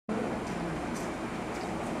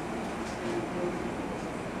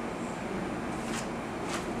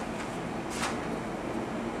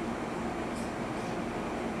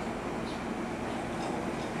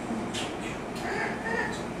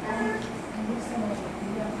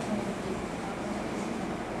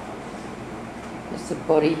It's the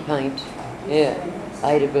body paint. Yeah.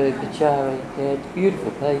 Adaberg, Pachari. Yeah, it's a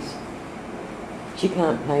beautiful piece. She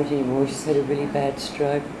can't paint anymore. She's had a really bad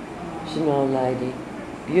stroke. She's an old lady.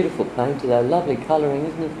 Beautiful painter though. Lovely colouring,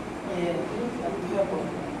 isn't it? Yeah.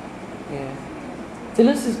 Yeah.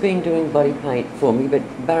 Phyllis has been doing body paint for me, but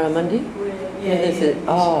Barramundi?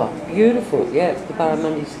 Oh, beautiful. Yeah, the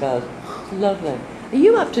Barramundi scars. It's lovely. Are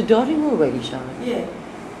you up to dotting already, Charlene? Yeah.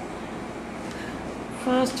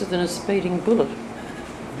 Faster than a speeding bullet.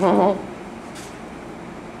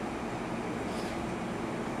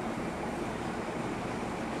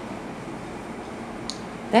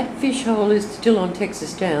 That fish hole is still on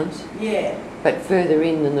Texas Downs? Yeah. But further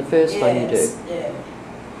in than the first one you do? Yeah.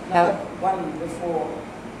 How? One before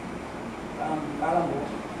Balambo.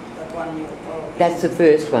 That one you follow. That's the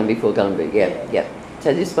first one before Gullenby, yep, Yeah. yep.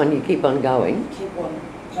 So this one you keep on going? Keep on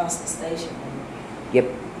past the station. Yep.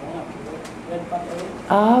 Going up to Red Butter.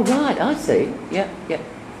 Ah, right, I see. Yep, yep.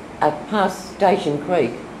 Past Station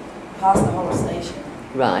Creek? Past the whole station.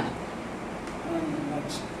 Right. And like,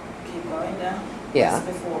 keep going down. Yeah. Just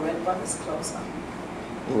before Red Butter's closer.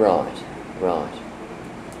 Right, right.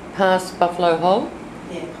 Past Buffalo Hole?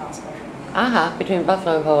 Yeah, past Buffalo. Aha, between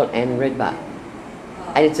Buffalo Hole and Red Butt.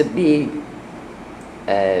 And it's a big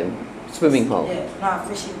swimming hole. Yeah, no,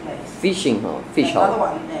 fishing place. Fishing hole, fish hole. Another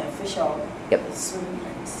one, yeah, fish hole. Yep. It's swimming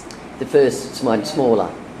place. The first one,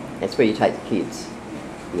 smaller. That's where you take the kids.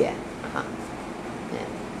 Yeah. Uh-huh.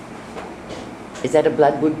 Yeah. Is that a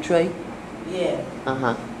bloodwood tree? Yeah.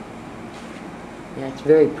 Uh-huh. Yeah, it's a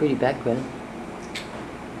very pretty background.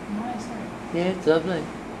 Nice, Yeah, it's lovely.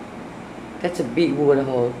 That's a big water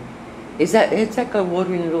hole. Has that got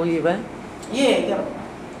water in it all year round? Yeah, you got it.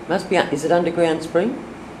 Must be, is it underground spring?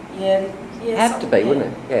 Yeah, yeah. Have to be, wouldn't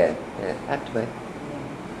it? Yeah, yeah, have to be.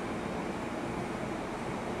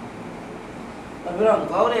 But we don't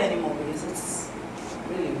go there anymore because it's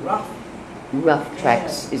really rough. Rough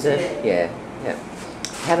tracks, is it? Yeah, yeah.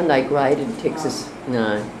 Haven't they graded Texas?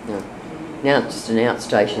 No, no. Now it's just an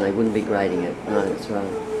outstation, they wouldn't be grading it. No, that's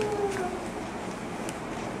right.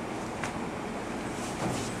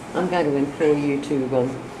 I'm going to implore you to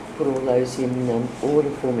put all those in order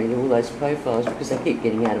for me, all those profiles, because they keep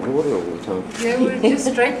getting out of order all the time. Yeah, we're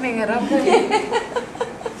just straightening it up.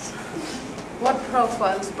 What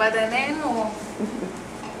profiles? By their name or?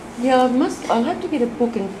 Yeah, I'll have to get a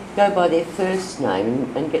book and go by their first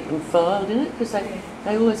name and get them filed in it, because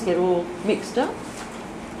they always get all mixed up.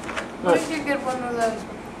 What if you get one of those,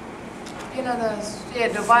 you know,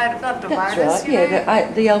 those, not dividers, That's right, you know?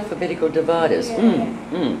 yeah, the alphabetical dividers.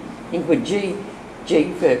 Yeah. You put G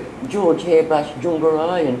for George Hairbrush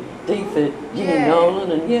Jumbarai and D for Jimmy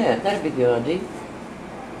Nolan, and yeah, that'd be the idea.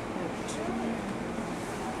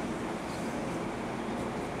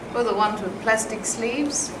 Or the ones with plastic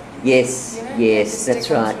sleeves. Yes, You know, yes, the that's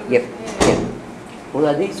stick right. ones with- Yep, yeah. yep.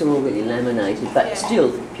 Although these are already laminated, but Yeah.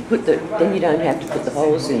 still, if you put then you don't have to put the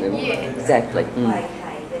holes in them. Yeah. Exactly. Okay,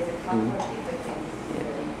 there's a couple of different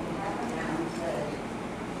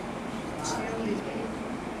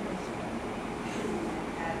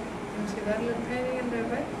See that little painting in the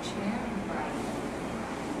back? Yeah.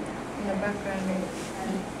 In the background.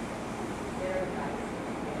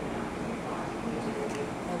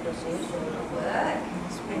 work.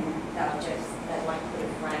 They'll just, they won't put a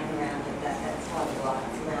frame around it, that's how the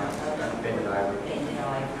lights now. They'll Bend it over. bend it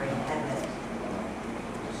over and have it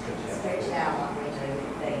stretch out like we do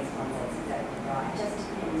with these ones, that's exactly right. Just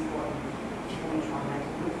depends